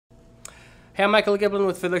Hey, I'm Michael Giblin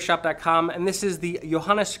with FiddlerShop.com, and this is the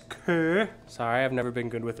Johannes Kohr. Sorry, I've never been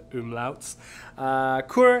good with umlauts.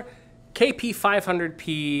 Kohr KP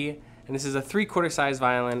 500P, and this is a 3/4 size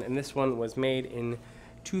violin, and this one was made in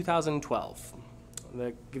 2012.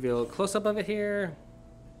 I'll give you a little close-up of it here.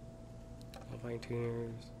 Fine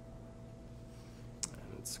tuners.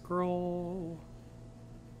 And scroll.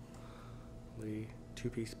 The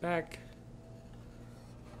 2-piece back.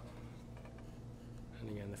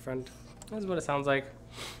 And again, the front. This is what it sounds like.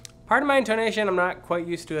 Pardon my intonation, I'm not quite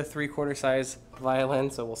used to a 3/4 size violin,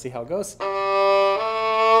 so we'll see how it goes.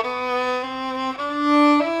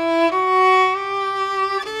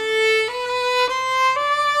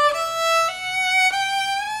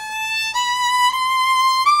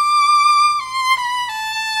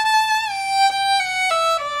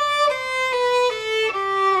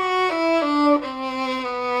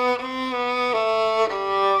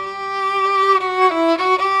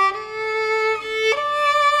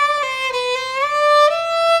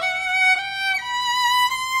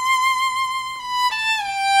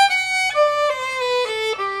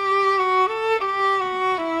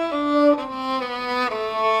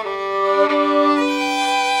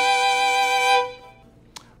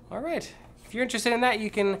 If you're interested in that,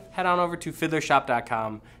 you can head on over to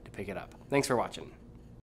FiddlerShop.com to pick it up. Thanks for watching.